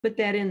put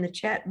that in the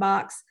chat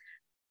box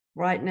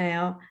right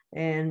now.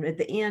 And at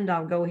the end,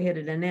 I'll go ahead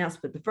and announce,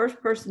 but the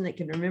first person that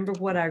can remember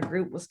what our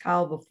group was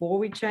called before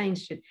we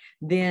changed it,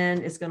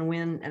 then it's going to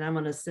win. And I'm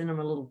going to send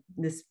them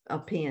a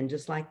pin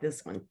just like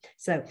this one.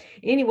 So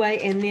anyway,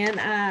 and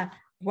then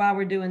while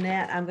we're doing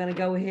that, I'm going to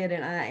go ahead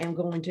and I am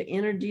going to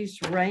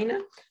introduce Rana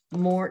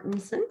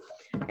Mortensen.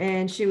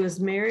 And she was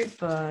married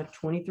for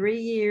 23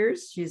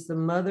 years. She's the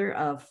mother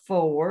of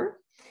 4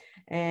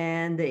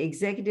 and the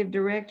executive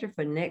director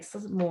for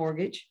NEXA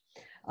Mortgage.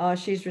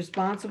 She's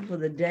responsible for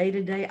the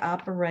day-to-day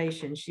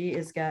operation. She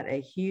has got a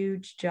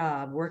huge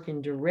job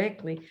working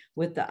directly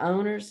with the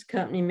owners,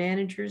 company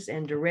managers,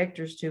 and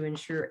directors to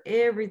ensure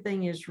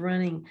everything is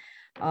running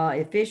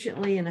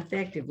efficiently and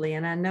effectively.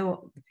 And I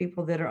know the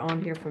people that are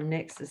on here from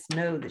Nexus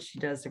know that she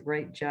does a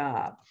great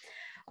job.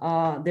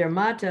 Their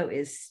motto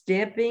is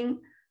stepping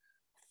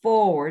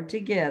forward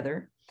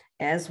together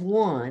as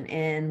one,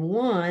 and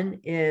one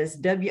is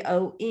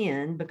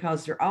WON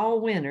because they're all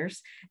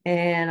winners.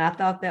 And I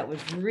thought that was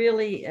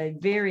really a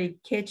very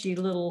catchy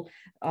little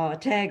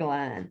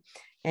tagline.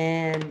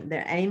 And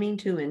they're aiming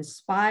to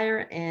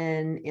inspire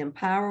and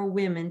empower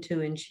women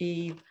to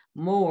achieve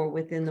more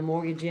within the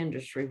mortgage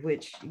industry,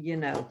 which, you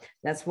know,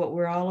 that's what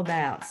we're all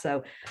about.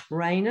 So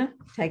Rana,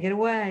 take it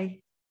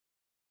away.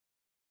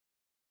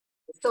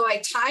 So I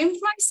timed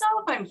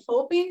myself. I'm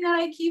hoping that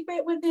I keep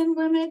it within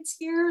limits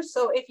here.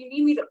 So if you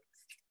need me to,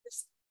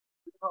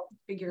 I'll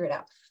figure it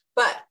out.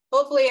 But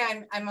hopefully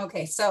I'm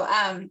okay. So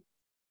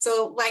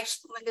so like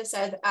Linda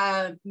said,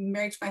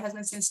 married to my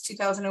husband since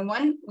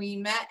 2001. We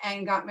met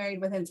and got married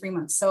within 3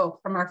 months. So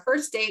from our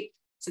first date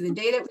to the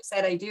day that we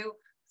said I do,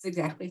 it's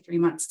exactly 3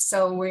 months.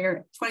 So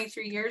we're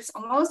 23 years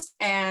almost,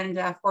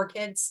 and 4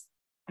 kids.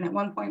 And at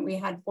one point we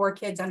had 4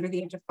 kids under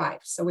the age of 5.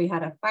 So we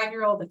had a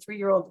 5-year-old, a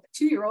 3-year-old, a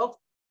 2-year-old,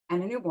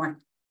 and a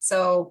newborn.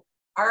 So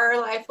our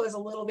life was a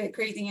little bit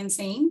crazy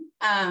insane.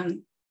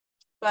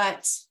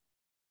 But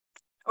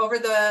over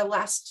the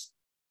last,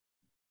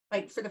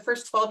 like for the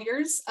first 12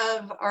 years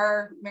of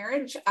our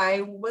marriage,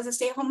 I was a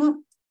stay-at-home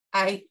mom.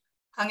 I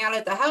hung out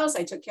at the house.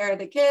 I took care of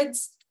the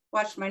kids,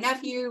 watched my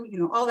nephew, you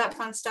know, all that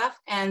fun stuff.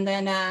 And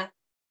then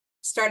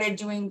started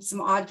doing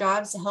some odd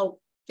jobs to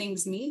help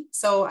things meet.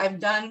 So I've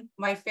done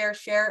my fair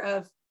share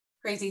of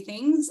crazy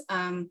things,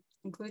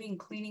 including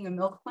cleaning a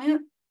milk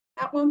plant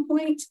at one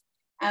point.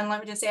 And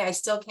let me just say, I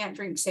still can't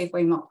drink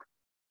Safeway milk.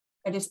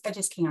 I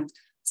just can't.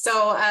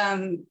 So,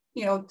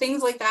 you know,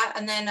 things like that.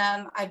 And then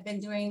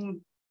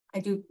I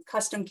do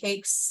custom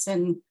cakes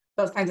and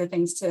those kinds of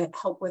things to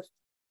help with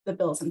the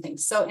bills and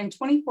things. So in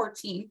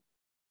 2014,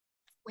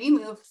 we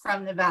moved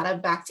from Nevada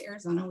back to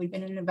Arizona. We'd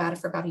been in Nevada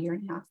for about 1.5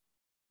 years.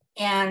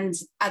 And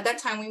at that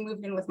time, we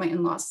moved in with my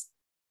in-laws.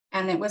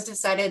 And it was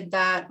decided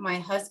that my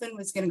husband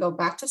was going to go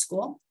back to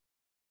school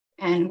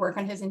and work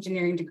on his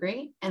engineering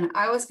degree. And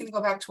I was going to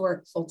go back to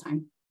work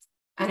full-time.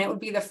 And it would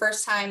be the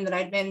first time that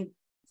I'd been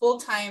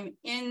full-time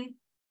in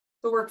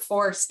the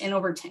workforce in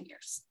over 10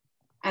 years.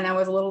 And I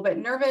was a little bit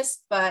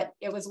nervous, but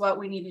it was what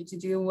we needed to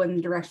do in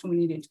the direction we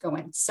needed to go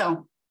in.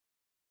 So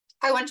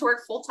I went to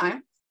work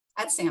full-time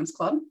at Sam's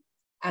Club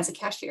as a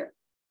cashier.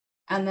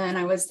 And then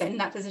I was in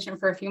that position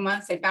for a few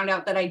months. They found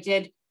out that I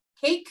did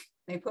cake.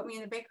 They put me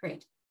in the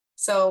bakery.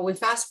 So we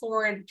fast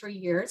forward 3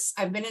 years.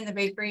 I've been in the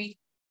bakery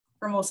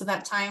for most of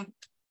that time.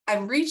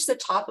 I've reached the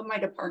top of my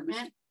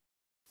department.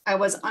 I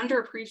was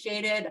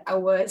underappreciated. I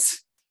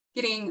was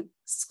getting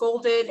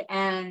scolded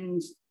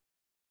and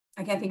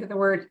I can't think of the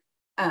word,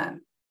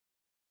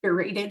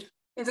 berated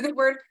is a good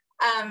word,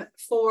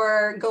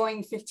 for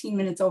going 15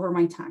 minutes over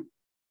my time.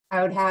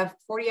 I would have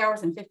 40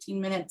 hours and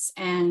 15 minutes,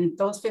 and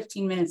those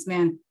 15 minutes,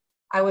 man,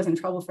 I was in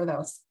trouble for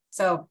those.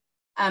 So,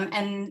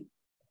 and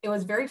it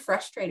was very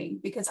frustrating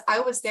because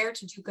I was there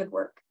to do good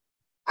work.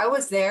 I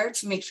was there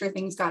to make sure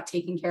things got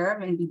taken care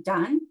of and be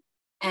done.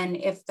 And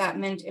if that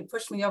meant it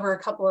pushed me over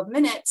a couple of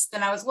minutes,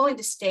 then I was willing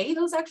to stay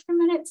those extra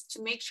minutes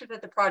to make sure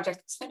that the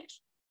project was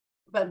finished.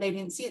 But they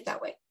didn't see it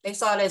that way. They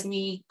saw it as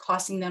me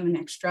costing them an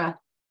extra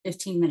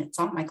 15 minutes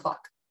on my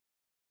clock.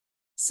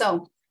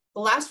 So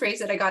the last raise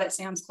that I got at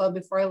Sam's Club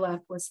before I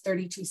left was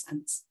 32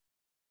 cents.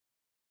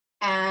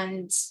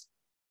 And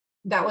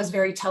that was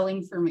very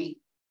telling for me.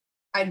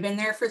 I'd been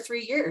there for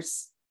 3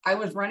 years. I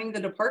was running the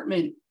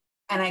department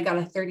and I got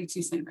a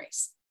 32-cent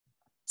raise.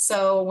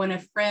 So when a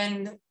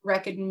friend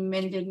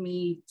recommended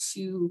me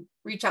to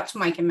reach out to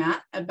Mike and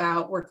Matt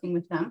about working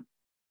with them,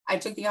 I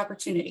took the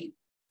opportunity.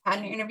 Had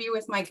an interview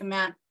with Mike and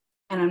Matt,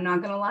 and I'm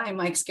not going to lie,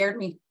 Mike scared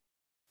me.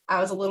 I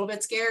was a little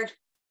bit scared,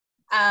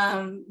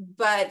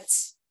 but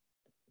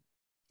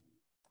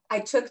I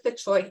took the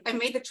choice. I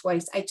made the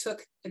choice. I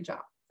took the job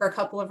for a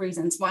couple of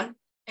reasons. One,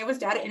 it was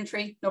data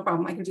entry, no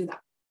problem. I could do that.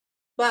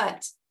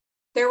 But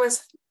there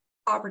was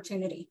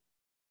opportunity.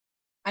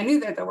 I knew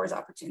that there was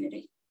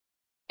opportunity,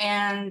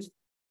 and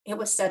it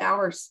was set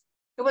hours.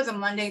 It was a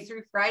Monday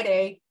through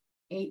Friday,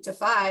 8 to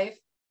 5.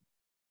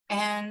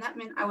 And that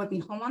meant I would be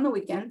home on the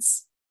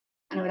weekends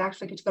and I would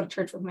actually get to go to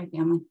church with my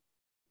family.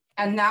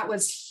 And that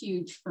was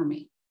huge for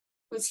me.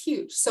 It was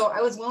huge. So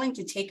I was willing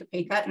to take a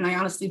pay cut, and I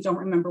honestly don't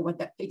remember what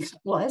that pay cut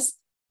was.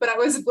 but I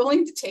was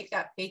willing to take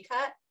that pay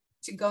cut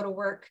to go to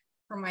work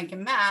for Mike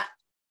and Matt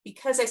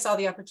because I saw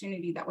the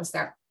opportunity that was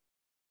there.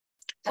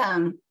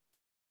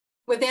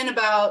 Within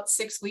about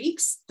 6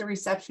 weeks, the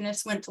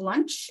receptionist went to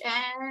lunch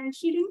and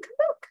she didn't come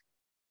back.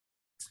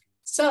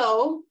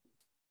 So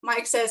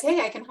Mike says,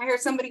 hey, I can hire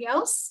somebody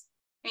else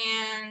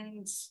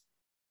and,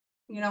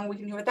 you know, we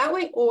can do it that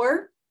way,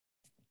 or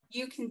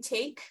you can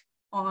take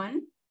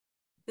on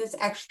this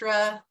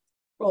extra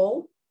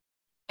role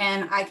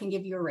and I can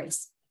give you a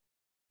raise.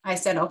 I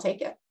said, I'll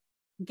take it.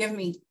 Give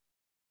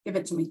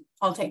it to me.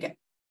 I'll take it.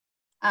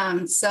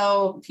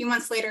 So a few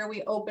months later,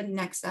 we opened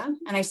NEXA,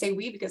 and I say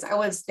we because I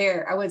was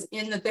there. I was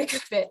in the thick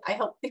of it. I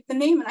helped pick the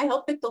name and I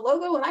helped pick the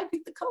logo and I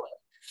picked the color.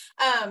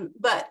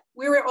 But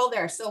we were all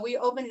there. So we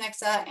opened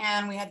NEXA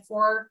and we had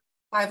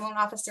 5 loan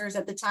officers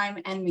at the time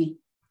and me.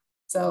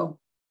 So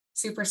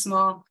super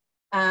small.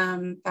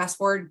 Fast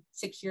forward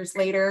 6 years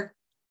later,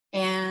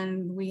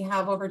 and we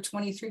have over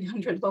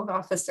 2,300 loan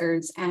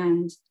officers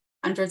and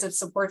hundreds of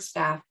support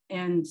staff.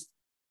 And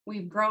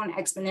we've grown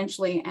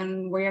exponentially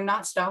and we're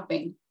not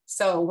stopping.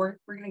 So we're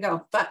going to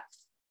go. But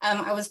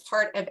I was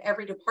part of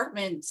every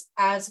department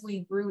as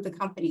we grew the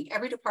company.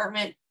 Every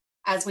department,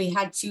 as we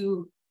had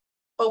to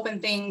open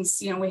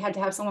things, you know, we had to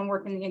have someone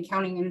working the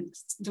accounting and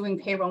doing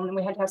payroll, and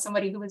we had to have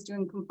somebody who was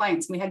doing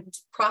compliance. We had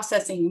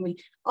processing, and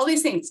all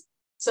these things.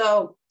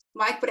 So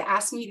Mike would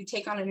ask me to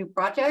take on a new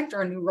project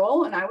or a new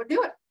role, and I would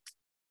do it.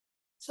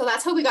 So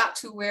that's how we got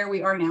to where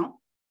we are now.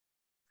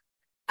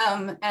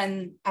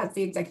 And as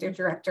the executive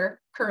director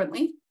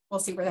currently, we'll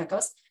see where that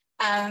goes.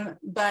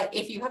 But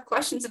if you have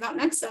questions about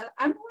NEXA,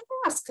 I'm going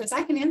to ask because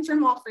I can answer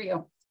them all for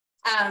you.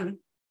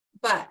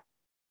 But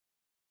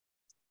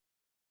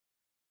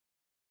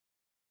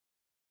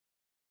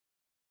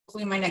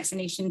hopefully my NEXA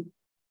Nation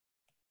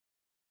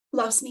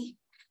loves me.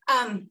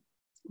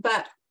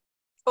 But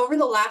over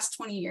the last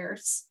 20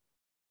 years,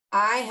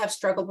 I have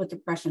struggled with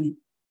depression.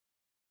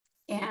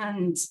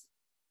 And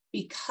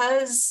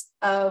because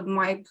of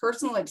my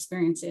personal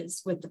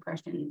experiences with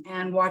depression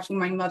and watching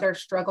my mother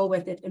struggle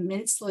with it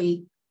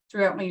immensely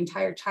throughout my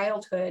entire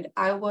childhood,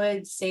 I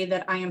would say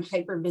that I am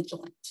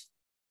hypervigilant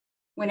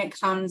when it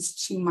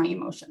comes to my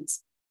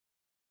emotions.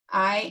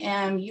 I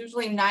am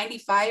usually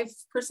 95%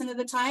 of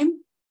the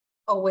time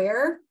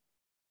aware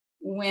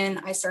when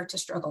I start to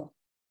struggle,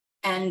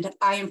 and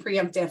I am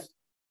preemptive.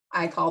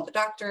 I call the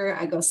doctor,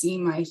 I go see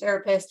my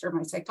therapist or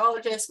my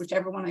psychologist,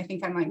 whichever one I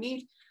think I might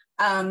need,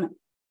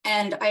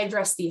 and I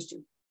address the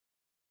issue,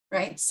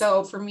 right?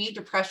 So for me,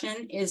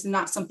 depression is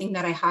not something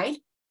that I hide,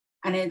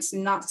 and it's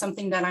not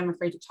something that I'm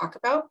afraid to talk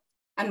about.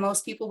 And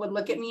most people would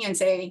look at me and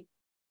say,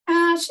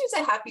 she's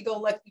a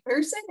happy-go-lucky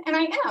person, and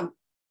I am,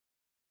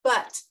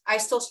 but I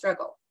still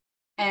struggle,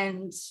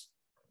 and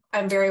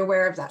I'm very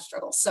aware of that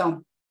struggle.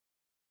 So,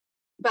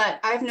 but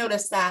I've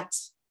noticed that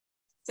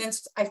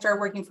since I started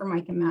working for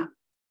Mike and Matt,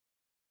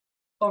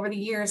 over the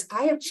years,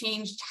 I have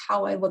changed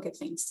how I look at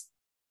things.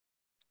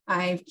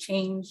 I've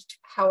changed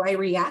how I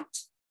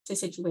react to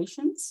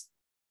situations.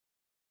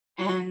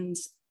 And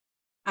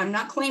I'm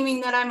not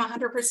claiming that I'm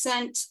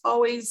 100%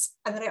 always,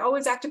 that I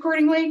always act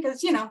accordingly,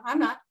 because, you know, I'm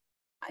not.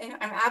 I'm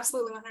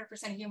absolutely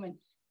 100% human.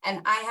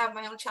 And I have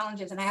my own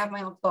challenges and I have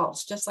my own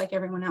faults, just like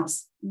everyone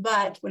else.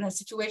 But when a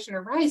situation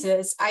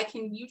arises, I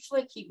can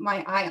usually keep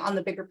my eye on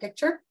the bigger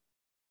picture.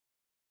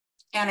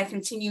 And I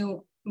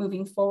continue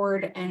moving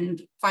forward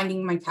and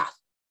finding my path.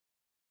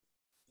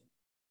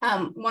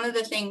 One of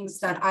the things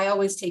that I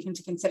always take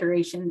into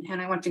consideration,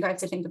 and I want you guys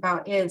to think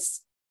about,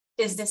 is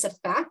this a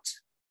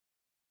fact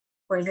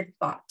or is it a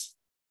thought?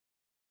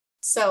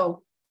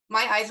 So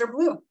my eyes are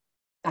blue.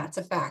 That's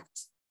a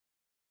fact.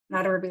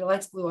 Not everybody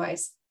likes blue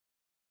eyes.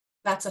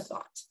 That's a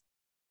thought.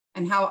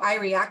 And how I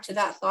react to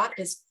that thought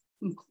is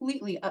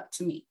completely up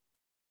to me.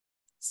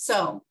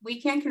 So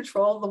we can't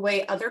control the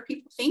way other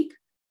people think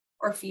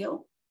or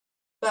feel,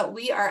 but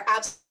we are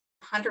absolutely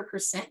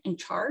 100% in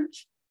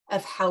charge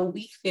of how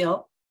we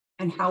feel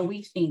and how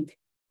we think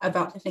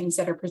about the things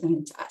that are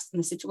presented to us and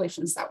the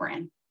situations that we're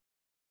in.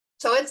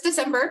 So it's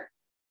December.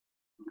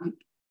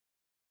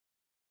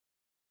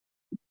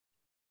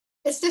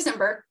 It's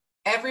December.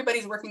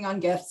 Everybody's working on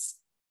gifts.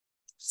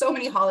 So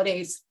many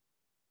holidays.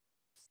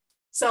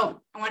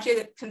 So I want you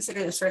to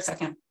consider this for a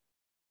second.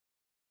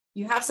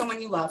 You have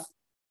someone you love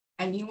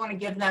and you want to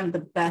give them the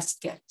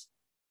best gift.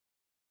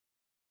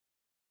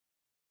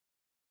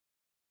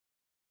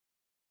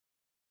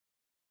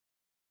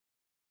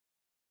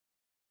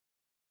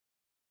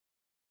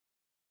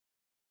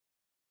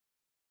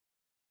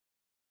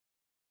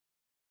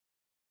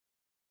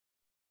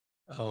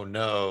 Oh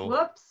no.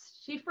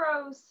 Whoops, she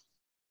froze.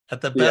 At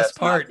the best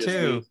part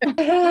too.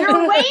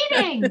 You're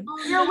waiting.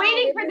 You're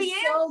waiting for the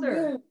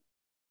answer.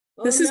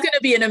 This is going to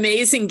be an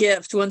amazing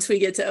gift once we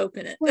get to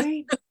open it.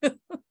 Right. I'm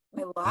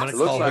gonna It call looks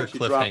her like she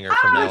cliffhanger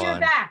dropped- from Oh, now you're on.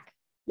 back.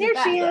 There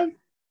You're she back. is.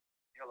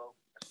 Hello.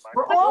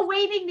 We're all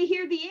waiting to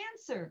hear the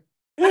answer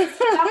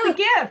about the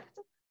gift.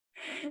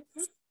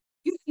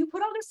 You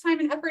put all this time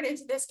and effort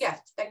into this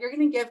gift that you're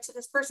going to give to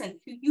this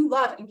person who you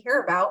love and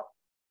care about.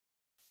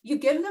 You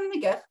give them the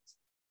gift.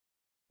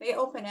 They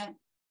open it.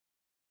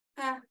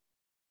 and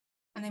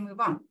they move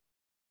on.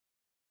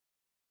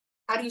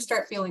 How do you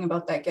start feeling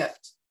about that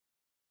gift?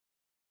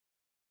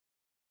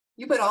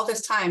 You put all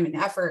this time and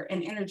effort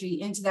and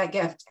energy into that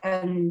gift,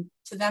 and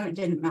to them, it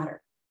didn't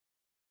matter,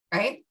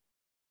 right?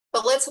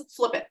 But let's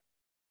flip it.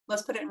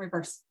 Let's put it in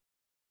reverse.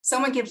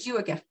 Someone gives you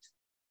a gift.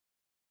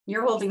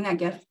 You're holding that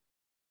gift.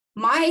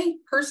 My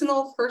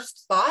personal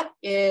first thought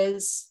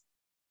is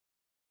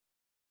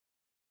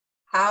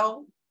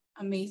how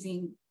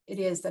amazing it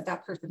is that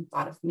that person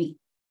thought of me.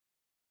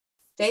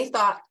 They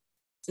thought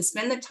to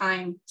spend the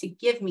time to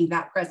give me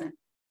that present.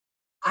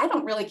 I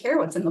don't really care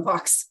what's in the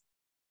box,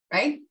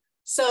 right?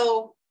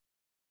 So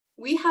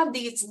we have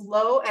these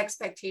low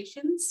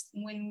expectations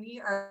when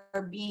we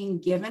are being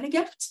given a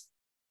gift,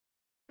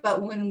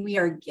 but when we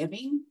are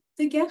giving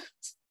the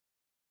gift,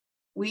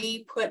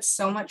 we put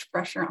so much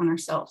pressure on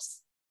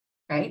ourselves,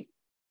 right?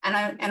 And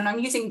I'm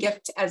using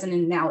gift as an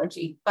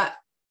analogy, but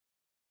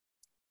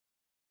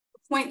the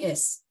point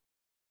is,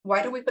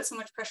 why do we put so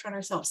much pressure on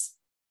ourselves?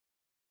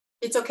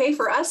 It's okay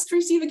for us to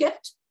receive a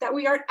gift that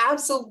we aren't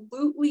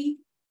absolutely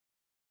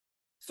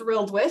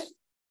thrilled with.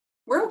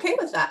 We're okay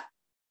with that.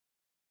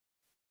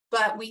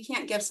 But we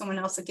can't give someone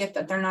else a gift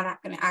that they're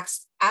not going to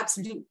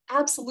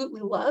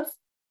absolutely love.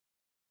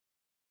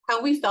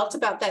 How we felt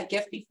about that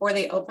gift before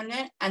they open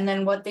it and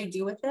then what they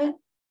do with it.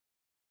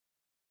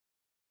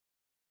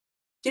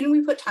 Didn't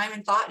we put time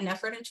and thought and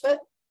effort into it?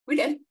 We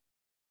did.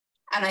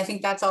 And I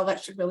think that's all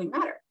that should really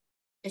matter.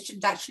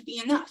 That should be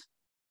enough.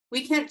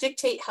 We can't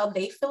dictate how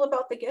they feel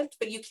about the gift,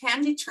 but you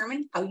can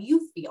determine how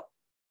you feel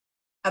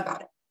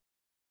about it.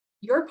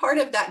 Your part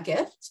of that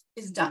gift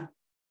is done.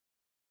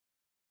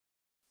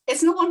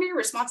 It's no longer your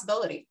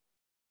responsibility.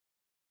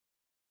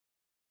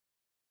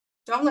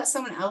 Don't let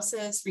someone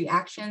else's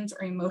reactions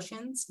or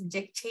emotions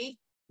dictate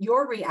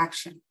your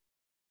reaction.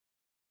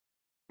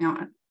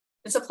 Now,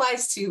 this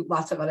applies to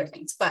lots of other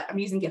things, but I'm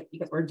using gift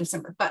because we're in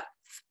December. But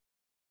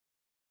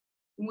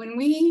when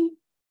we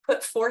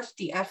put forth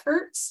the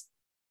efforts,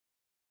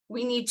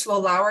 we need to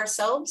allow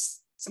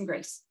ourselves some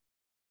grace.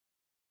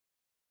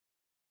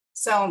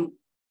 So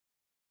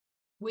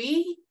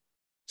we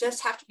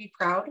just have to be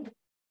proud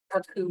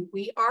of who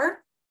we are,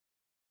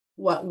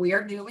 what we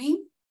are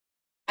doing,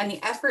 and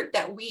the effort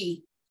that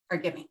we are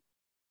giving.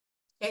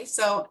 Okay,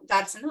 so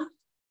that's enough.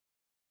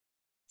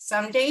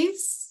 Some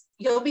days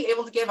you'll be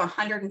able to give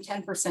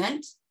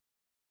 110%,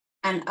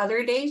 and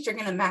other days you're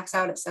going to max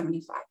out at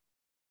 75.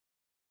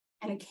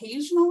 And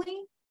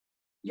occasionally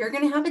you're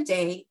going to have a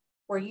day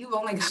where you've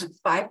only got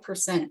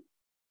 5%.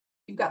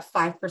 You've got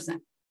 5%.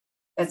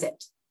 That's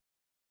it.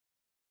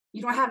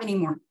 You don't have any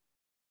more.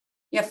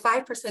 You have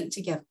 5%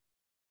 to give.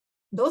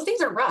 Those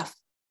days are rough,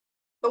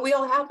 but we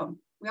all have them.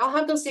 We all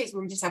have those days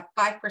where we just have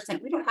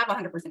 5%. We don't have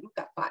 100%, we've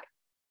got 5.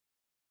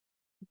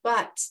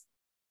 But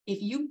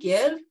if you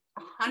give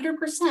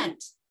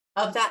 100%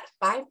 of that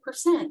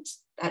 5%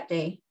 that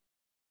day,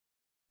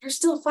 you're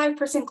still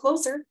 5%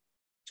 closer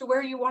to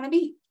where you want to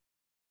be.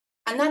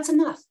 And that's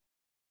enough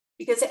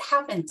because it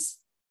happens.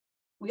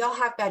 We all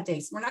have bad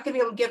days. We're not going to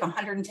be able to give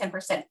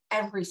 110%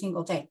 every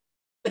single day.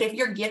 But if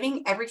you're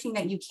giving everything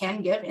that you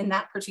can give in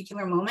that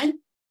particular moment,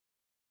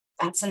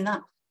 that's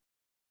enough.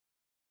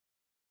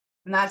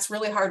 And that's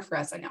really hard for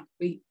us. I know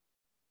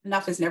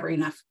enough is never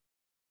enough.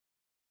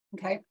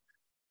 Okay.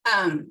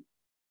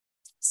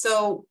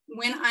 So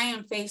when I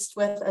am faced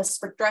with a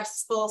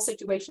stressful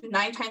situation,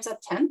 9 times out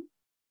of 10,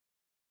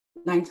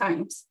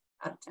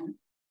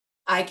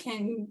 I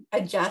can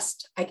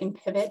adjust, I can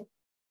pivot,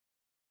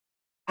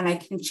 and I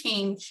can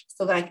change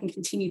so that I can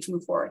continue to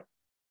move forward.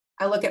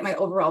 I look at my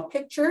overall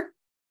picture,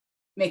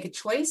 make a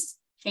choice,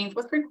 change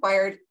what's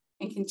required,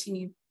 and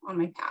continue on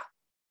my path.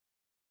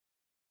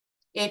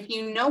 If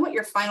you know what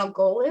your final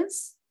goal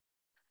is,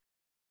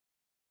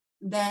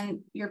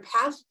 then your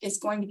path is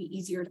going to be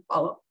easier to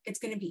follow. It's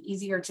going to be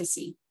easier to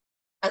see.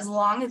 As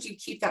long as you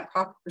keep that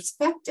proper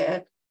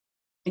perspective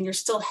and you're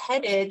still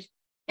headed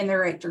in the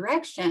right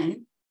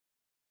direction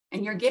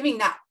and you're giving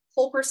that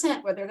whole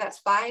percent, whether that's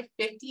 5,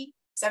 50,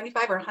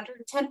 75, or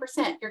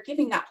 110%, you're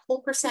giving that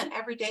whole percent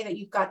every day that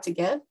you've got to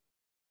give,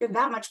 you're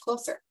that much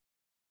closer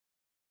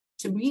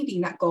to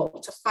meeting that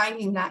goal, to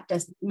finding that,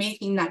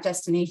 making that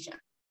destination.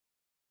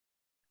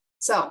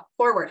 So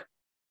forward,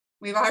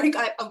 we've always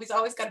got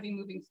to be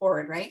moving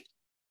forward, right?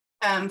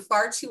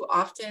 Far too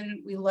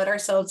often we let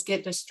ourselves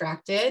get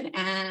distracted,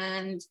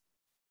 and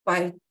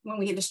when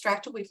we get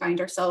distracted, we find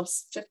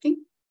ourselves shifting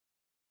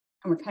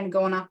and we're kind of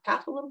going off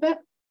path a little bit.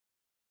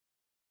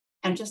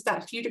 And just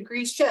that few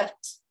degrees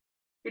shift,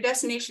 your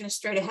destination is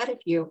straight ahead of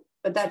you,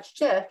 but that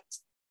shift,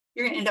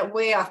 you're going to end up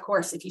way off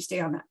course if you stay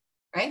on that,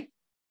 right?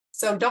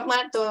 So don't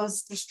let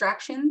those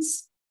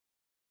distractions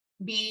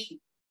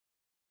be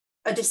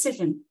a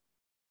decision.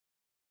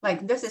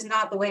 Like, this is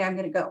not the way I'm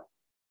going to go.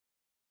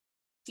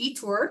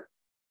 Detour,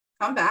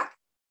 come back,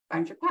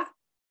 find your path,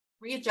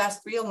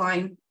 readjust,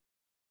 realign,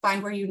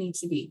 find where you need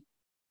to be.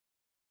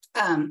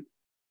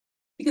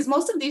 Because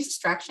most of these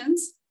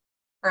distractions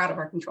are out of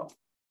our control.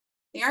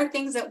 They aren't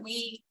things that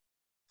we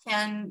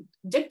can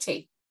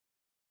dictate.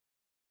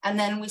 And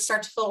then we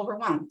start to feel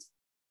overwhelmed.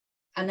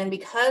 And then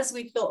because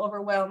we feel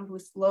overwhelmed, we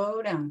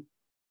slow down.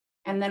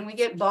 And then we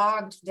get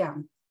bogged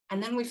down.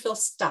 And then we feel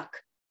stuck.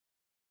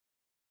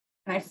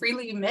 And I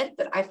freely admit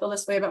that I feel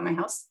this way about my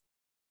house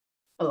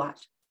a lot.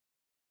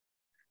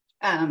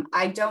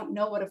 I don't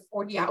know what a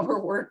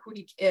 40-hour work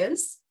week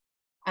is.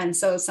 And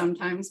so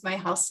sometimes my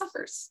house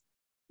suffers,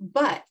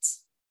 but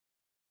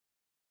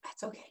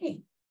that's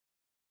okay.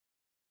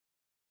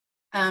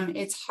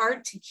 It's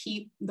hard to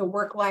keep the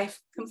work life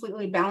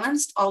completely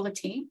balanced all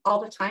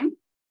the time,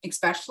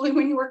 especially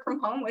when you work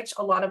from home, which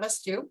a lot of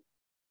us do.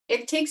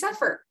 It takes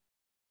effort.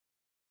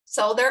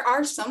 So there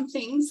are some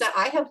things that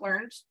I have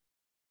learned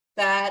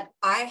that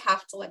I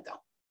have to let go.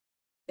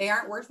 They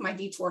aren't worth my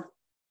detour.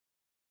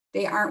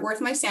 They aren't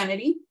worth my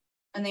sanity,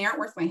 and they aren't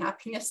worth my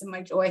happiness and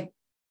my joy.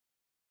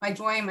 My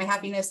joy and my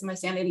happiness and my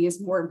sanity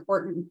is more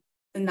important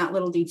than that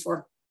little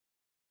detour.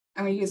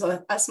 I'm going to use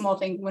a small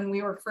thing. When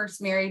we were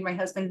first married, my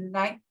husband and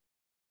I,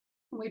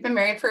 we've been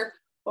married for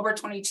over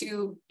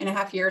 22 and a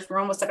half years. We're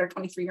almost at our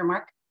 23-year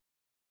mark.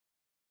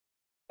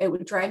 It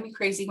would drive me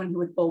crazy when he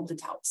would fold the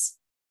towels.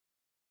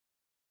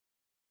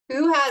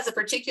 Who has a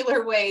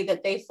particular way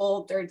that they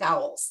fold their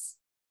towels?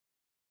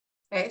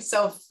 Okay,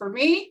 so for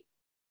me,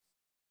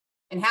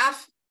 in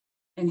half,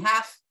 in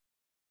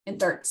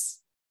thirds.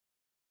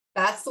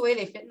 That's the way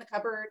they fit in the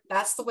cupboard.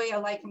 That's the way I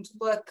like them to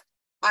look.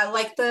 I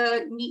like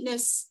the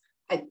neatness.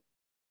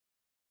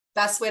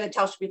 That's the way the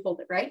towel should be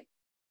folded, right?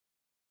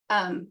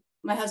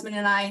 My husband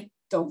and I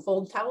don't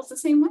fold towels the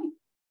same way.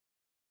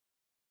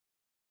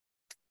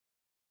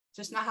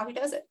 Just not how he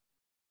does it.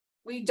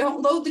 We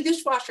don't load the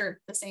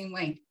dishwasher the same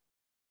way.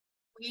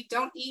 We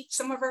don't eat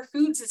some of our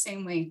foods the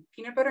same way.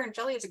 Peanut butter and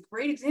jelly is a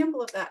great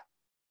example of that.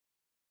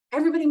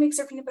 Everybody makes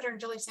their peanut butter and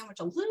jelly sandwich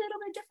a little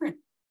bit different.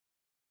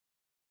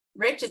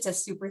 Rich, it's a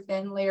super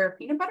thin layer of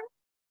peanut butter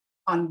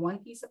on one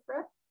piece of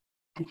bread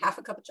and half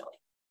a cup of jelly.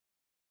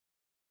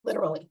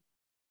 Literally,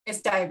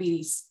 it's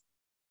diabetes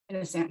in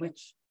a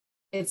sandwich.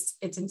 It's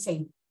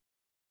insane.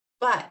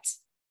 But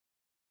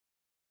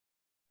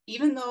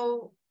even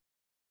though,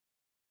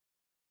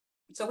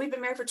 so we've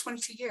been married for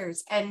 22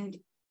 years, and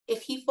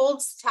if he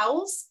folds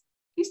towels,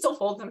 he still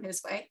folds them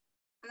his way,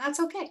 and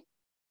that's okay.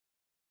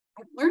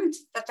 I've learned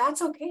that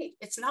that's okay.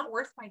 It's not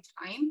worth my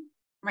time,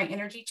 my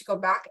energy to go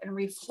back and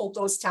refold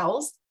those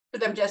towels for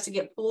them just to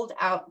get pulled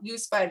out,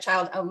 used by a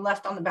child, and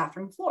left on the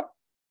bathroom floor.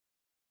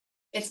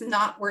 It's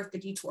not worth the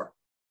detour.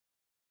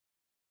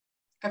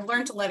 I've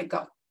learned to let it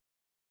go.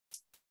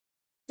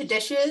 The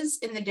dishes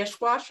in the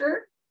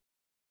dishwasher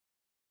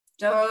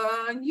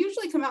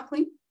usually come out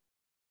clean,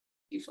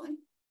 usually.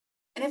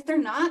 And if they're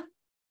not,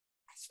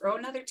 I throw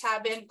another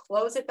tab in,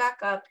 close it back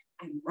up,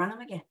 and run them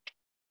again.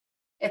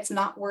 It's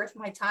not worth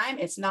my time.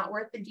 It's not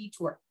worth the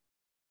detour.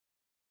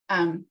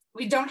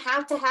 We don't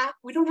have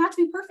to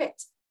be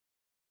perfect.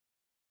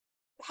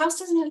 The house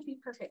doesn't have to be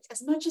perfect.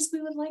 As much as we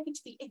would like it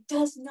to be, it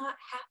does not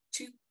have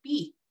to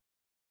be.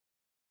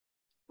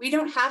 We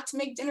don't have to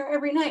make dinner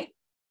every night.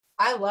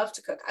 I love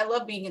to cook. I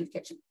love being in the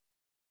kitchen.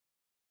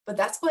 But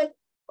that's what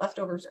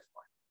leftovers are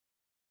for,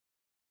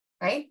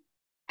 right?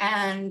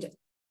 And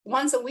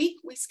once a week,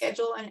 we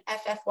schedule an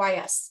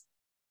FFYS.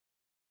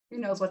 Who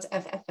knows what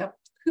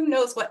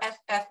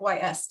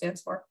FFYS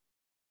stands for?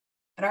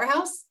 At our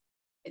house,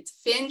 it's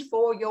fend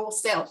for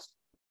yourself.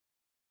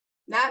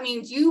 That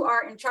means you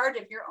are in charge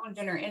of your own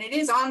dinner, and it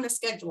is on the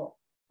schedule.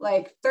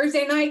 Like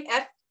Thursday night,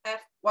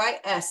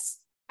 FFYS.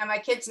 And my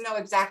kids know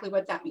exactly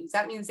what that means.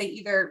 That means they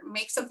either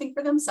make something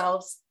for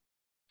themselves,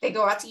 they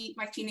go out to eat.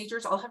 My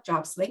teenagers all have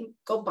jobs, so they can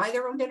go buy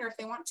their own dinner if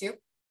they want to,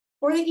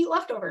 or they eat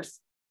leftovers.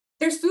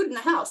 There's food in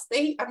the house.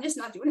 I'm just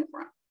not doing it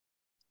for them.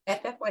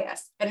 FFYS.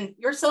 And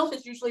yourself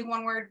is usually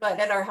one word, but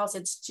at our house,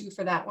 it's two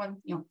for that one.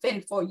 You know,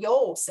 fend for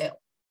yourself.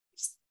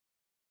 Just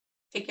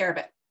take care of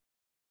it.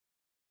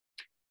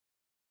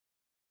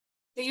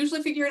 They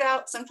usually figure it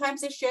out.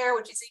 Sometimes they share,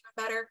 which is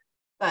even better,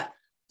 but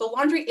the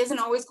laundry isn't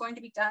always going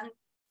to be done.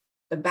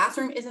 The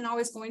bathroom isn't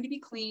always going to be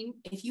clean.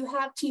 If you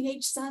have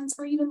teenage sons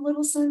or even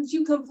little sons,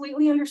 you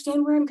completely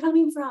understand where I'm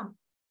coming from.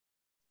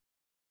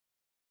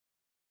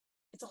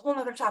 It's a whole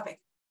nother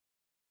topic.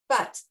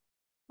 But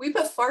we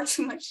put far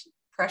too much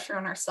pressure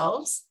on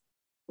ourselves.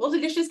 Will the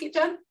dishes get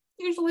done?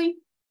 Usually,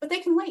 but they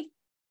can wait.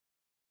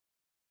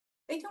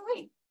 They can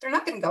wait. They're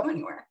not going to go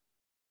anywhere.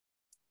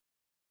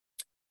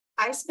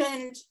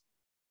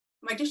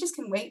 My dishes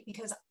can wait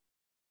because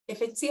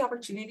if it's the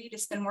opportunity to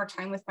spend more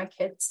time with my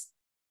kids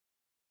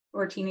who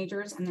are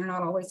teenagers and they're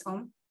not always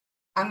home,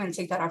 I'm going to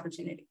take that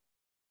opportunity.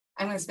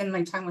 I'm going to spend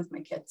my time with my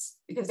kids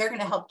because they're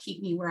going to help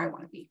keep me where I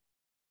want to be.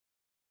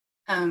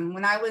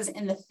 When I was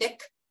in the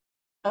thick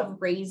of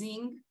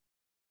raising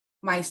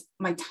my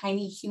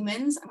tiny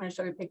humans, I'm going to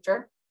show you a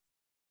picture.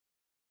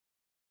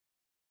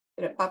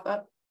 Did it pop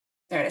up?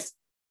 There it is.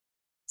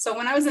 So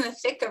when I was in the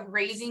thick of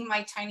raising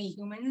my tiny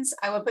humans,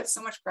 I would put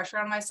so much pressure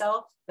on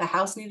myself. The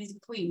house needed to be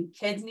clean.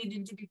 Kids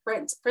needed to be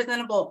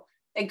presentable.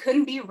 They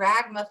couldn't be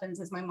rag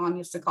muffins, as my mom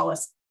used to call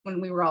us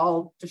when we were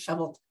all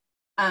disheveled.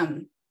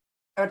 I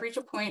would reach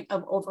a point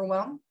of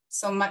overwhelm,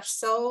 so much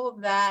so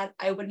that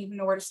I wouldn't even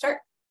know where to start.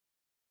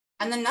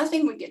 And then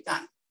nothing would get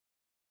done.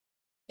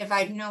 if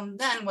I'd known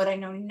then what I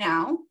know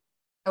now,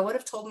 I would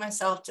have told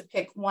myself to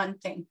pick one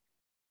thing.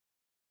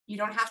 You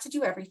don't have to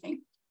do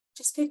everything.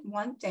 Just pick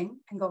one thing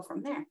and go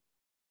from there.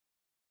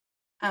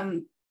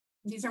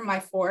 These are my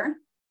 4.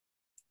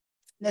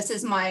 This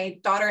is my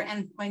daughter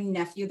and my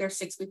nephew. They're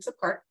 6 weeks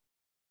apart.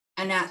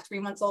 And at 3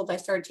 months old, I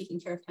started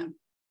taking care of him.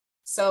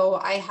 So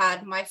I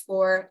had my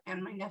 4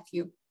 and my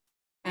nephew.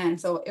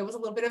 And so it was a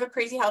little bit of a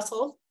crazy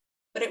household,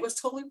 but it was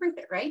totally worth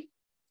it, right?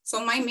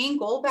 So my main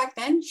goal back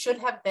then should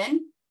have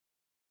been,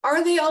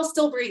 are they all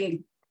still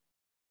breathing?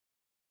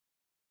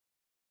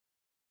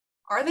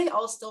 Are they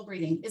all still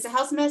breathing? Is the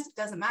house a mess? It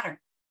doesn't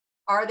matter.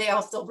 Are they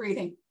all still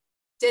breathing?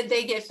 Did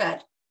they get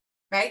fed?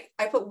 Right?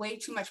 I put way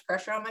too much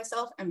pressure on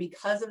myself. And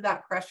because of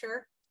that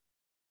pressure,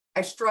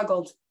 I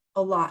struggled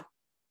a lot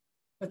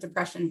with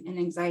depression and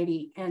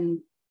anxiety, and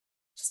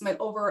just my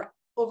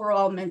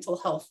overall mental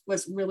health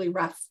was really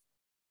rough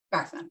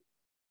back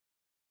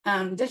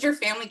then. Does your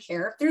family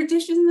care if there are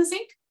dishes in the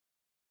sink?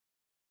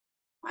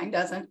 Mine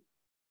doesn't.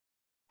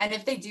 And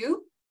if they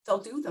do, they'll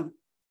do them.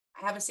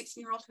 I have a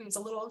 16-year-old who's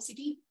a little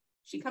OCD.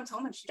 She comes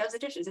home and she does the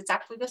dishes. It's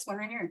actually this one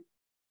right here,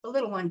 the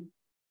little one.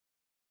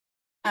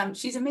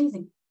 She's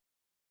amazing.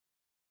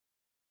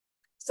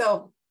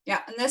 So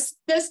yeah, and this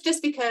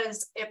just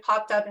because it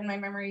popped up in my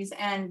memories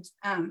and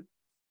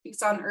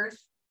peace on earth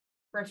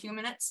for a few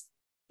minutes.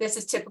 This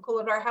is typical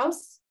of our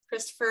house.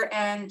 Christopher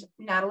and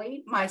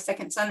Natalie, my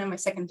second son and my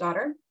second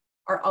daughter,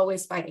 are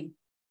always fighting,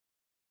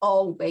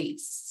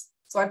 always.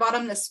 So I bought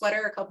them this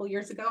sweater a couple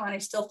years ago, and I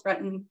still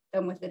threaten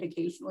them with it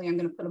occasionally. I'm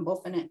going to put them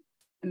both in it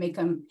and make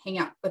them hang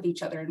out with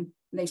each other, and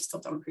they still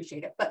don't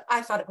appreciate it. But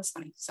I thought it was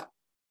funny. So,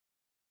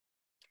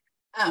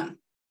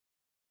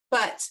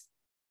 but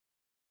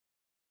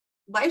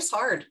life's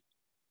hard.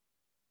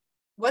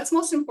 What's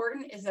most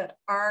important is that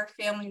our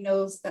family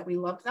knows that we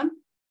love them,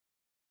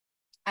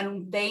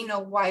 and they know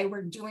why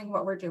we're doing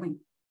what we're doing.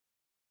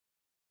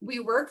 We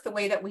work the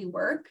way that we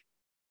work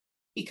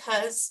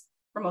because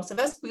for most of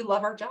us, we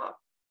love our job.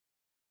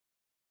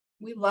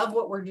 We love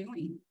what we're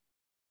doing.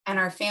 And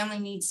our family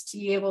needs to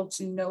be able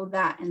to know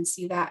that and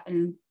see that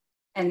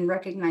and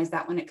recognize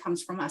that when it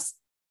comes from us.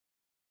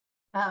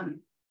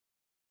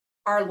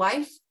 Our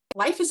life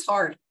is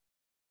hard.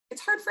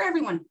 It's hard for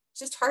everyone. It's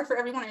just hard for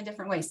everyone in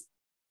different ways.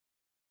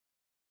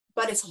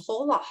 But it's a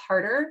whole lot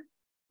harder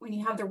when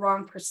you have the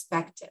wrong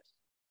perspective.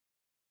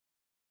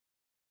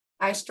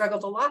 I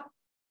struggled a lot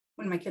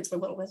when my kids were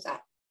little with that.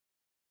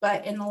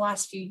 But in the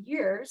last few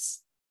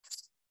years,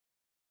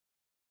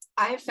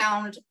 I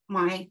found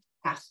my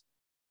path.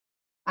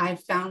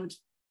 I've found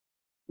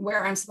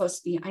where I'm supposed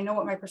to be. I know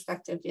what my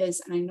perspective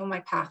is, and I know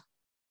my path.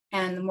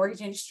 And the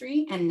mortgage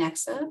industry and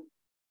NEXA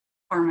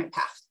are my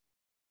path.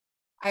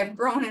 I've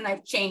grown and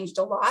I've changed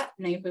a lot,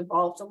 and I've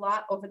evolved a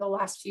lot over the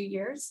last few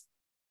years.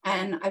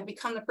 And I've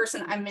become the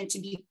person I'm meant to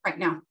be right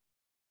now.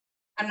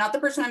 I'm not the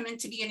person I'm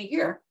meant to be in a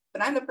year,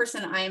 but I'm the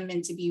person I am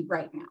meant to be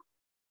right now.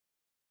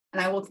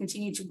 And I will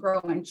continue to grow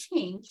and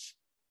change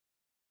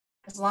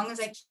as long as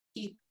I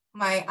keep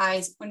my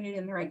eyes pointed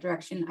in the right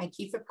direction. I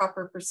keep the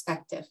proper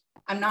perspective.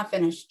 I'm not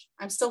finished.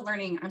 I'm still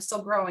learning. I'm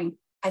still growing.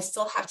 I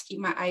still have to keep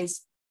my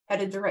eyes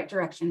headed the right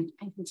direction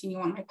and continue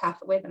on my path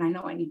the way that I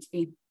know I need to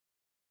be.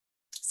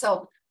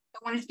 So I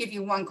wanted to give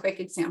you one quick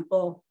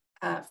example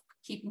of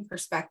keeping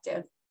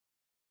perspective.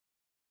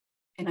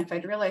 And if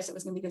I'd realized it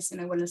was going to be this soon,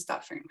 I wouldn't have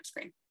stopped sharing my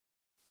screen.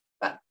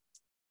 But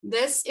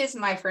this is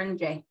my friend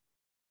Jay.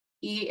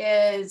 He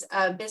is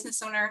a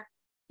business owner.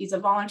 He's a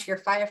volunteer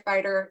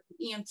firefighter,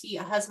 EMT,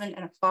 a husband,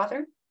 and a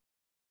father.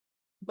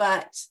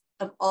 But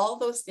of all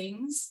those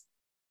things,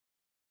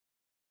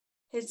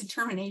 his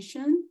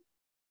determination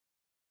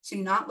to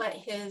not let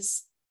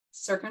his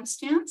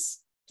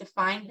circumstance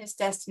define his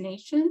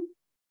destination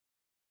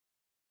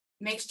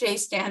makes Jay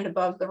stand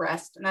above the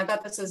rest. And I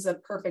thought this is a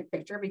perfect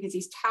picture because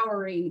he's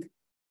towering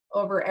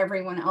over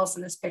everyone else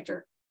in this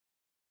picture.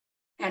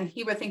 And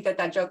he would think that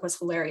that joke was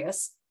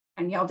hilarious.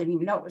 And y'all didn't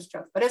even know it was a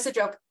joke, but it's a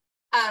joke.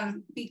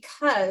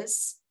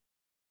 Because,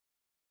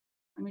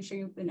 let me show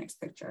you the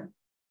next picture.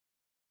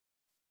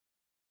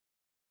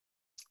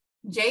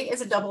 Jay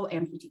is a double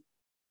amputee.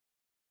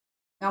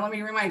 Now, let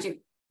me remind you,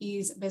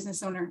 he's a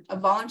business owner, a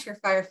volunteer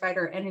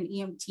firefighter, and an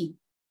EMT.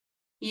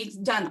 He's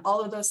done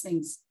all of those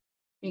things,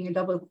 being a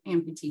double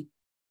amputee.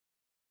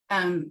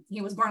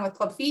 He was born with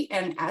club feet,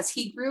 and as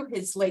he grew,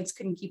 his legs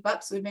couldn't keep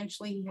up, so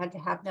eventually he had to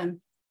have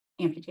them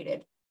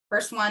amputated.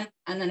 First one,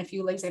 and then a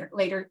few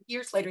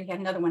years later, he had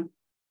another one.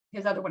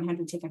 His other one had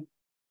been taken.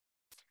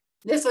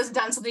 This was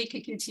done so that he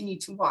could continue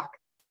to walk.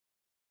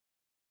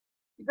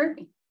 You heard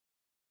me.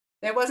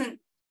 It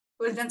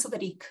was done so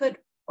that he could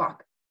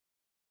walk.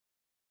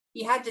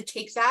 He had to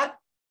take that,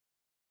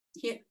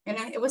 and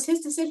it was his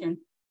decision.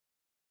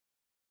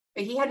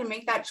 But he had to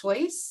make that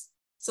choice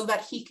so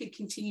that he could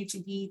continue to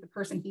be the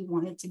person he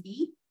wanted to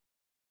be,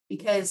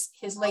 because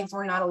his legs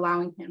were not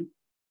allowing him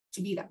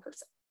to be that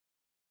person.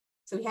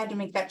 So he had to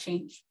make that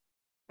change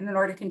in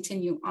order to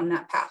continue on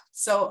that path.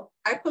 So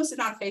I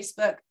posted on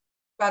Facebook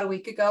about a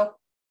week ago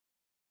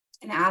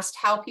and asked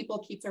how people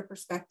keep their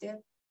perspective.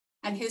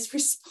 And his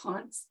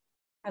response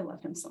I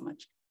love him so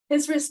much.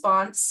 His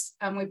response,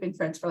 we've been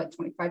friends for like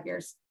 25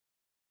 years,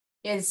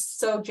 is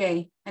so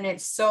Jay, and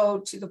it's so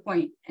to the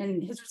point.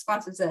 And his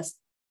response is this: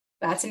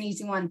 that's an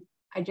easy one.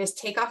 I just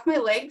take off my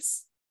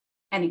legs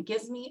and it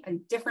gives me a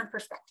different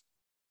perspective.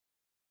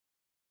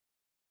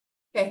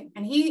 Okay,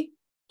 and he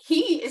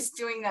is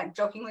doing that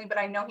jokingly, but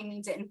I know he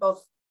means it in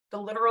both the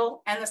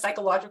literal and the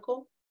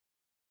psychological.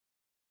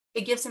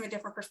 It gives him a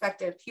different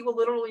perspective. He will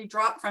literally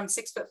drop from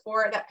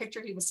 6'4". That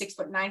picture, he was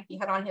 6'9". He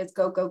had on his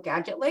go-go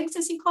gadget legs,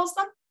 as he calls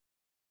them.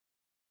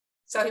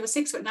 So he was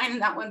 6'9" in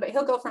that one, but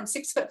he'll go from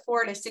 6'4"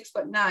 to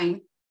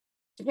 6'9",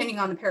 depending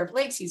on the pair of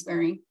legs he's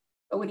wearing.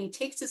 But when he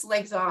takes his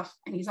legs off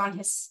and he's on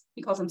his,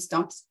 he calls them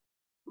stumps.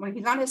 When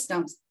he's on his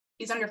stumps,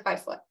 he's under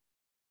 5 foot.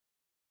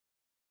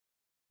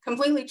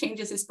 Completely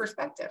changes his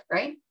perspective,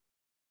 right?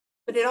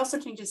 But it also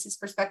changes his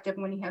perspective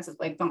when he has his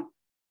leg bump.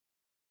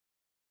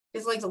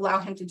 His legs allow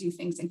him to do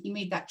things, and he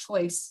made that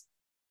choice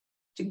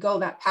to go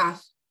that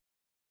path.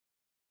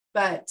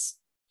 But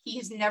he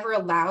has never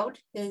allowed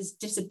his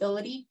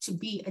disability to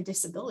be a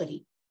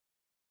disability.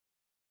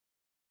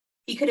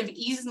 He could have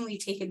easily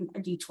taken a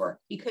detour.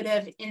 He could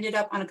have ended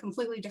up on a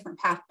completely different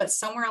path, but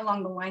somewhere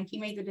along the line, he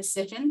made the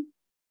decision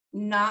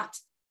not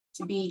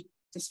to be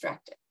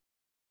distracted.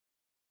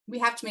 We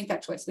have to make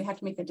that choice. We have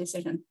to make that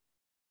decision.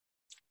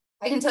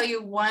 I can tell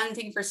you one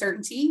thing for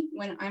certainty: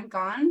 when I'm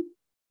gone,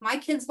 my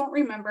kids won't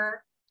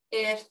remember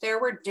if there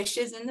were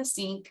dishes in the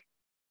sink,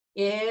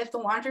 if the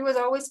laundry was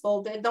always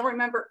folded. They'll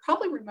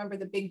probably remember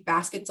the big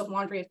baskets of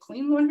laundry, of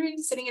clean laundry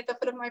sitting at the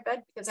foot of my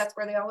bed, because that's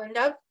where they all end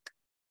up.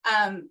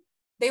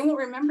 They won't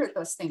remember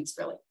those things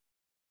really.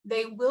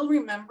 They will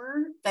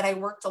remember that I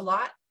worked a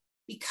lot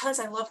because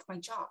I loved my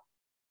job.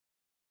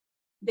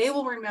 They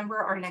will remember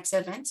our next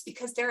events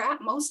because they're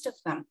at most of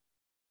them.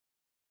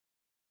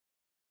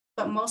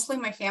 But mostly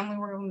my family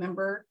will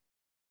remember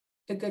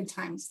the good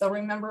times. They'll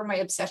remember my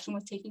obsession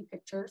with taking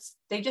pictures.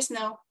 They just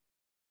know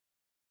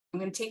I'm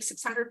going to take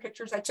 600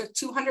 pictures. I took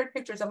 200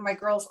 pictures of my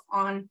girls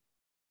on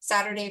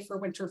Saturday for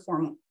winter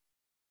formal.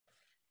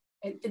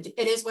 It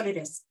is what it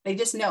is. They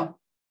just know.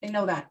 They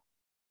know that.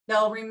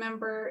 They'll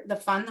remember the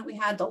fun that we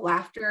had, the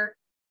laughter,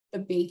 the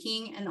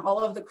baking, and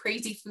all of the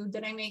crazy food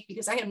that I make,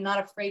 because I am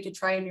not afraid to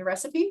try a new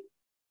recipe.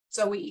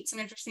 So we eat some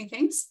interesting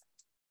things.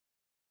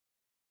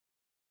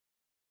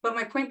 But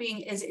my point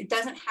being is, it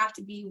doesn't have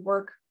to be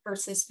work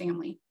versus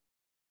family.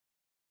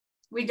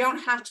 We don't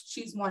have to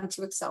choose one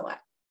to excel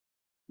at.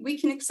 We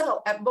can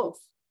excel at both.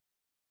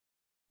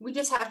 We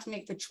just have to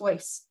make the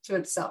choice to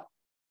excel.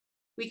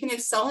 We can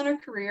excel in our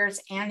careers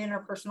and in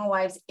our personal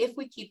lives if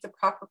we keep the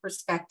proper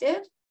perspective,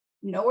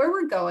 know where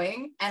we're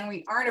going, and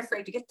we aren't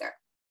afraid to get there.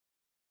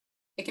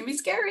 It can be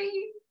scary,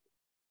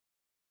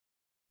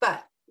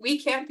 but we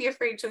can't be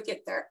afraid to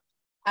get there.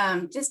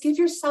 Just give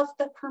yourself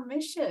the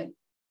permission.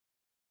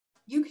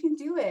 You can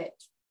do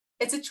it.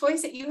 It's a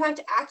choice that you have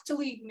to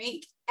actually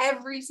make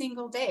every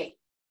single day.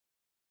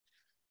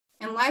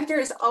 In life, there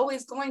is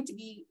always going to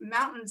be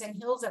mountains and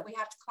hills that we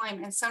have to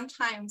climb. And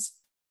sometimes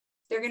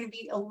they're going to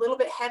be a little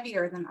bit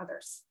heavier than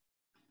others.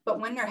 But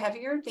when they're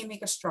heavier, they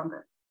make us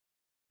stronger.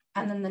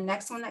 And then the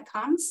next one that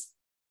comes,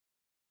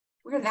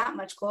 we're that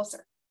much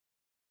closer.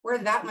 We're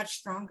that much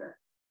stronger.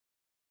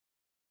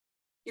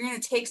 You're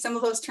going to take some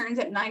of those turns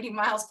at 90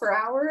 miles per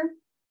hour.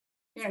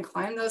 You're going to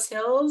climb those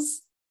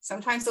hills.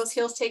 Sometimes those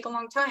hills take a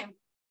long time,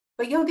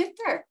 but you'll get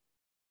there.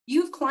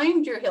 You've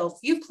climbed your hills.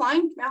 You've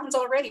climbed mountains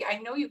already. I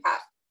know you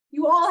have.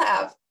 You all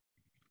have.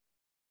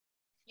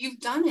 You've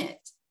done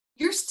it.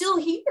 You're still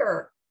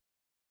here.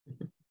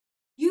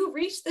 You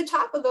reached the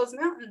top of those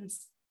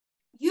mountains.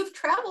 You've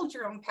traveled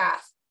your own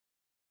path.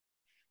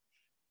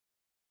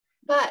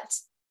 But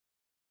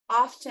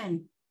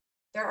often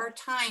there are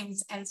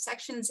times and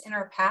sections in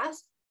our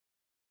path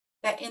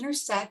that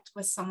intersect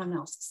with someone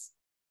else's,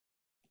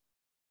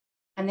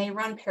 and they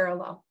run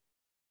parallel.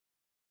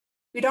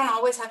 We don't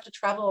always have to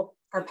travel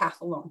our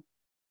path alone.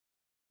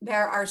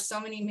 There are so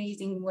many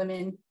amazing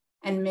women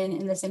and men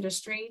in this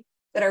industry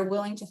that are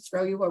willing to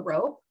throw you a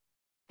rope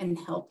and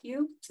help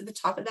you to the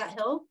top of that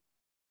hill.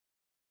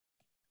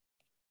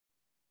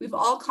 We've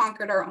all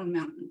conquered our own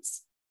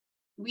mountains.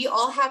 We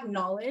all have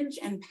knowledge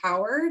and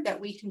power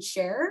that we can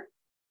share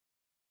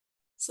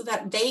so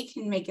that they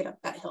can make it up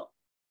that hill.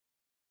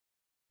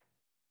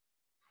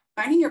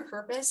 Finding your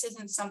purpose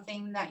isn't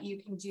something that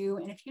you can do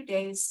in a few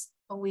days,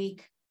 a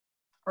week,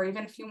 or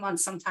even a few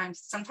months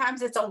sometimes.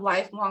 Sometimes it's a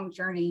lifelong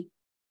journey,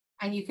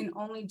 and you can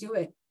only do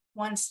it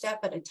one step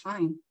at a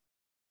time.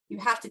 You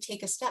have to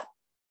take a step.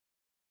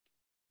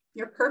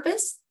 Your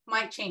purpose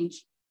might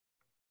change.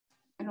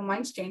 I know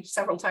mine's changed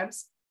several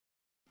times.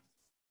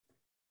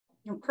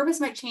 Your purpose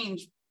might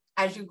change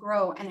as you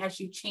grow, and as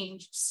you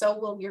change, so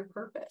will your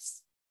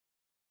purpose.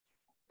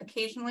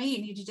 Occasionally,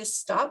 you need to just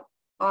stop,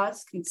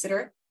 pause,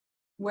 consider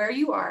where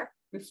you are,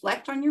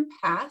 reflect on your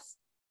path,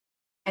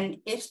 and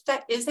if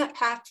that is that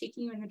path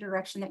taking you in the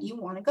direction that you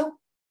want to go.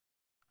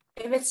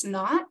 If it's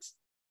not,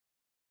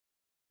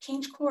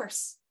 change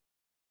course.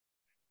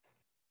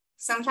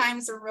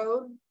 Sometimes the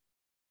road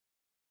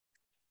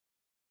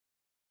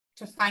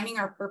to finding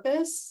our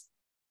purpose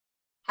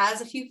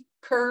has a few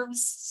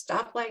curves,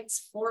 stoplights,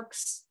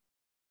 forks,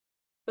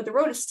 but the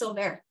road is still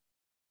there.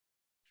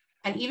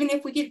 And even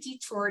if we get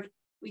detoured,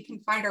 we can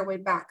find our way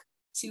back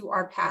to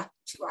our path,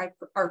 to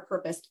our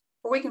purpose,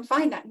 or we can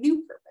find that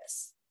new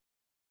purpose.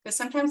 Because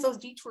sometimes those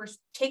detours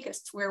take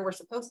us to where we're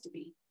supposed to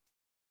be.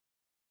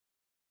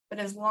 But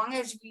as long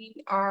as we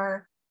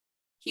are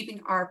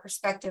keeping our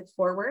perspective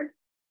forward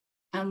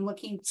and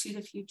looking to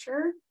the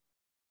future,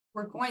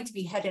 we're going to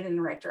be headed in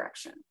the right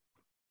direction.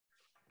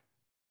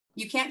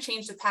 You can't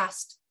change the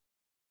past,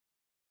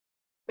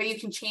 but you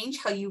can change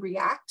how you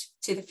react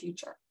to the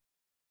future.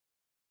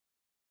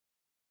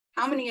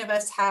 How many of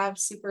us have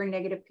super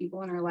negative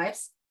people in our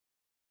lives?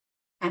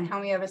 And how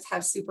many of us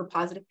have super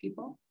positive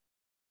people?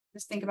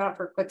 Just think about it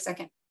for a quick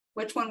second.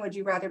 Which one would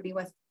you rather be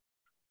with?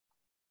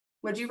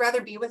 Would you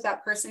rather be with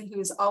that person who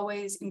is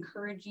always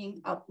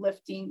encouraging,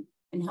 uplifting,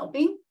 and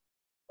helping?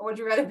 Or would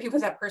you rather be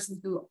with that person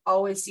who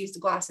always sees the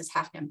glass as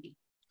half empty?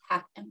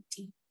 Half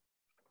empty.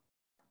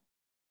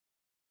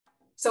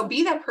 So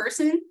be that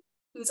person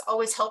who's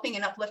always helping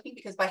and uplifting,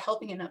 because by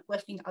helping and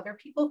uplifting other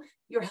people,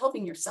 you're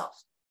helping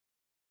yourself.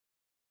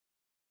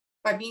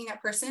 By being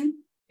that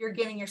person, you're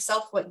giving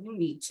yourself what you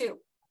need too.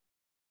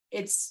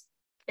 It's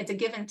a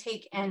give and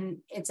take, and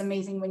it's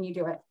amazing when you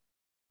do it.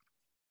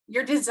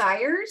 Your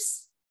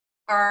desires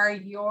are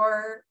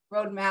your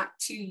roadmap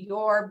to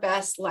your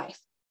best life.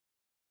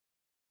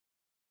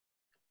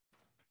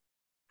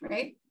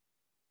 Right?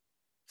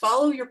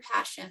 Follow your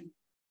passion.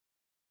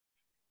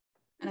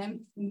 And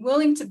I'm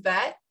willing to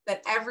bet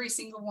that every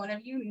single one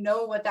of you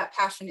know what that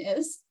passion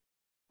is.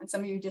 And some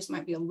of you just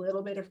might be a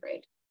little bit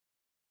afraid.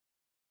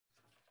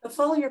 But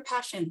follow your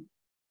passion.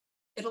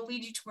 It'll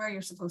lead you to where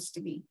you're supposed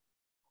to be.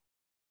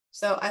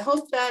 So I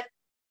hope that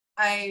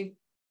I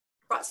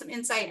brought some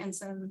insight and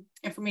some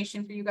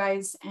information for you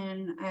guys.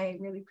 And I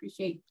really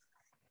appreciate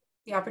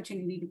the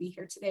opportunity to be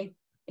here today.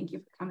 Thank you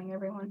for coming,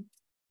 everyone.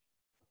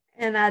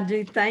 And I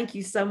do thank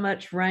you so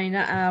much,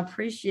 Rana. I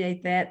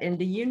appreciate that. And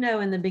do you know,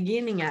 in the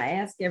beginning, I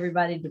asked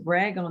everybody to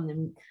brag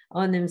on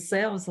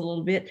themselves a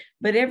little bit,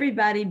 but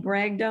everybody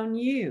bragged on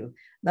you.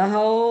 The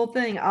whole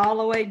thing, all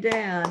the way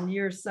down.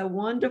 You're so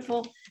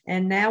wonderful.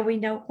 And now we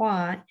know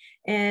why.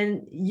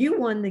 And you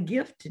won the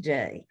gift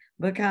today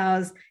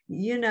because,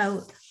 you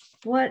know,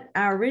 what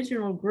our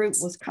original group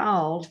was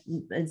called,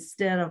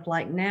 instead of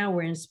like now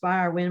we're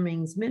Inspire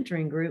Women's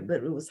Mentoring Group,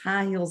 but it was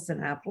High Heels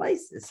and High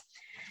Places.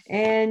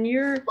 And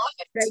you're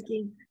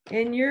taking,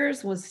 and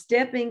yours was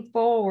stepping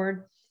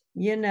forward,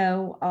 you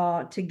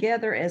know,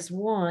 together as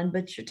one,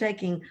 but you're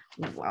taking,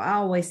 I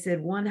always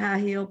said, one high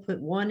heel, put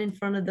one in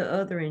front of the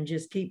other and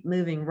just keep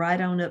moving right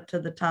on up to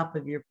the top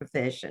of your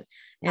profession.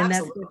 And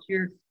Absolutely. That's what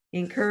you're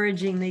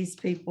encouraging these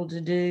people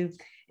to do.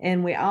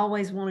 And we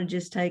always want to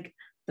just take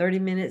 30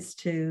 minutes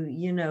to,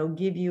 you know,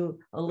 give you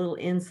a little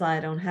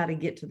insight on how to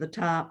get to the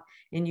top.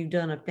 And you've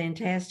done a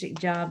fantastic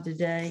job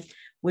today.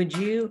 Would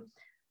you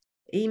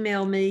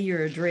email me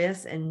your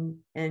address and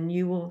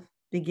you will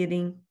be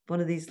getting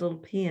one of these little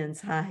pins,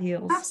 High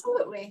Heels?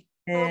 Absolutely.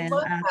 And I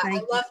love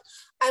that.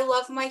 I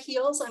love my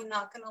heels. I'm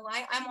not going to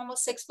lie. I'm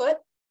almost 6 foot,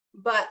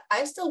 but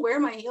I still wear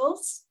my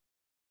heels.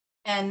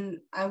 And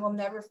I will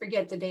never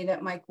forget the day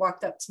that Mike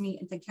walked up to me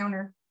at the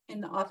counter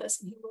in the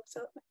office and he looks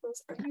up and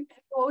goes, have you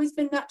always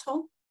been that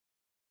tall?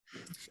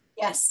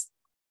 Yes,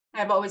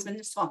 I've always been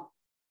this tall.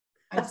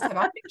 I just have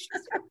on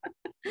pictures.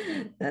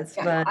 That's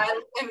fun.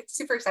 I'm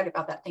super excited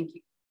about that. Thank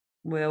you.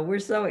 Well, we're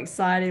so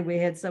excited. We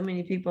had so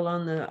many people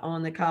on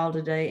the call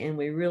today, and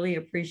we really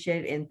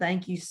appreciate it. And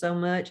thank you so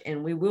much.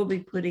 And we will be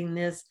putting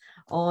this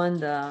on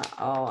the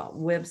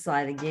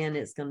website again.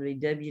 It's going to be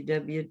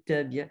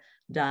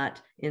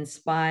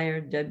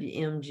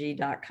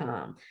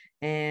www.inspirewmg.com.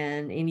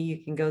 And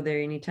you can go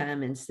there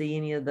anytime and see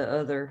any of the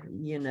other,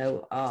 you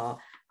know,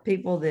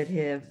 people that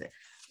have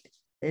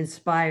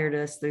inspired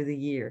us through the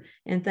year.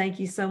 And thank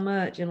you so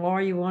much. And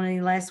Laura, you want any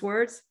last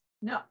words?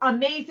 No,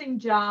 amazing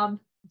job.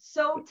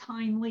 So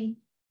timely.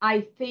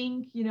 I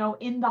think, you know,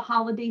 in the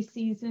holiday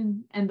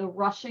season and the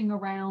rushing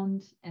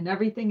around and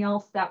everything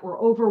else that we're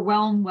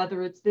overwhelmed,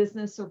 whether it's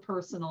business or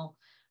personal,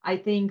 I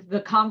think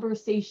the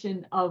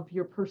conversation of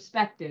your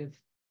perspective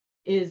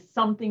is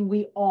something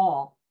we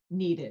all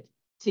needed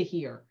to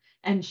hear.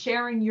 And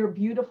sharing your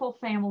beautiful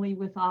family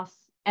with us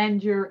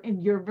and your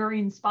very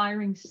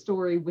inspiring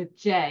story with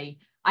Jay,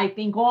 I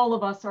think all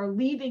of us are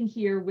leaving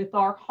here with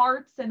our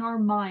hearts and our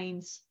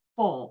minds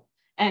full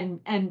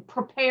and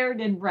prepared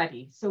and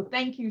ready. So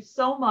thank you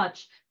so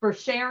much for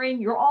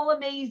sharing. You're all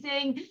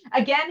amazing.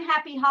 Again,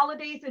 happy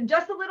holidays. And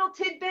just a little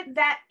tidbit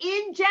that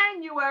in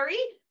January,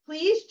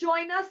 please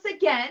join us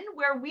again,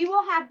 where we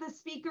will have the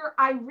speaker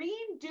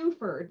Irene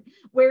Duford,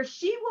 where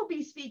she will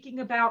be speaking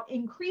about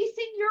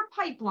increasing your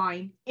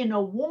pipeline in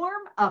a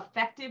warm,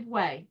 effective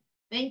way.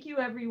 Thank you,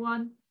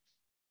 everyone.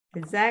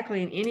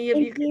 Exactly. And any of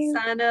you can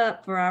sign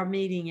up for our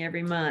meeting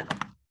every month.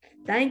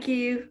 Thank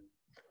you.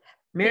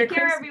 Merry Take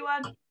care, Christmas.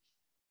 everyone.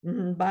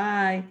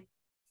 Bye.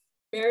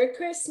 Merry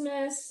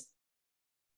Christmas.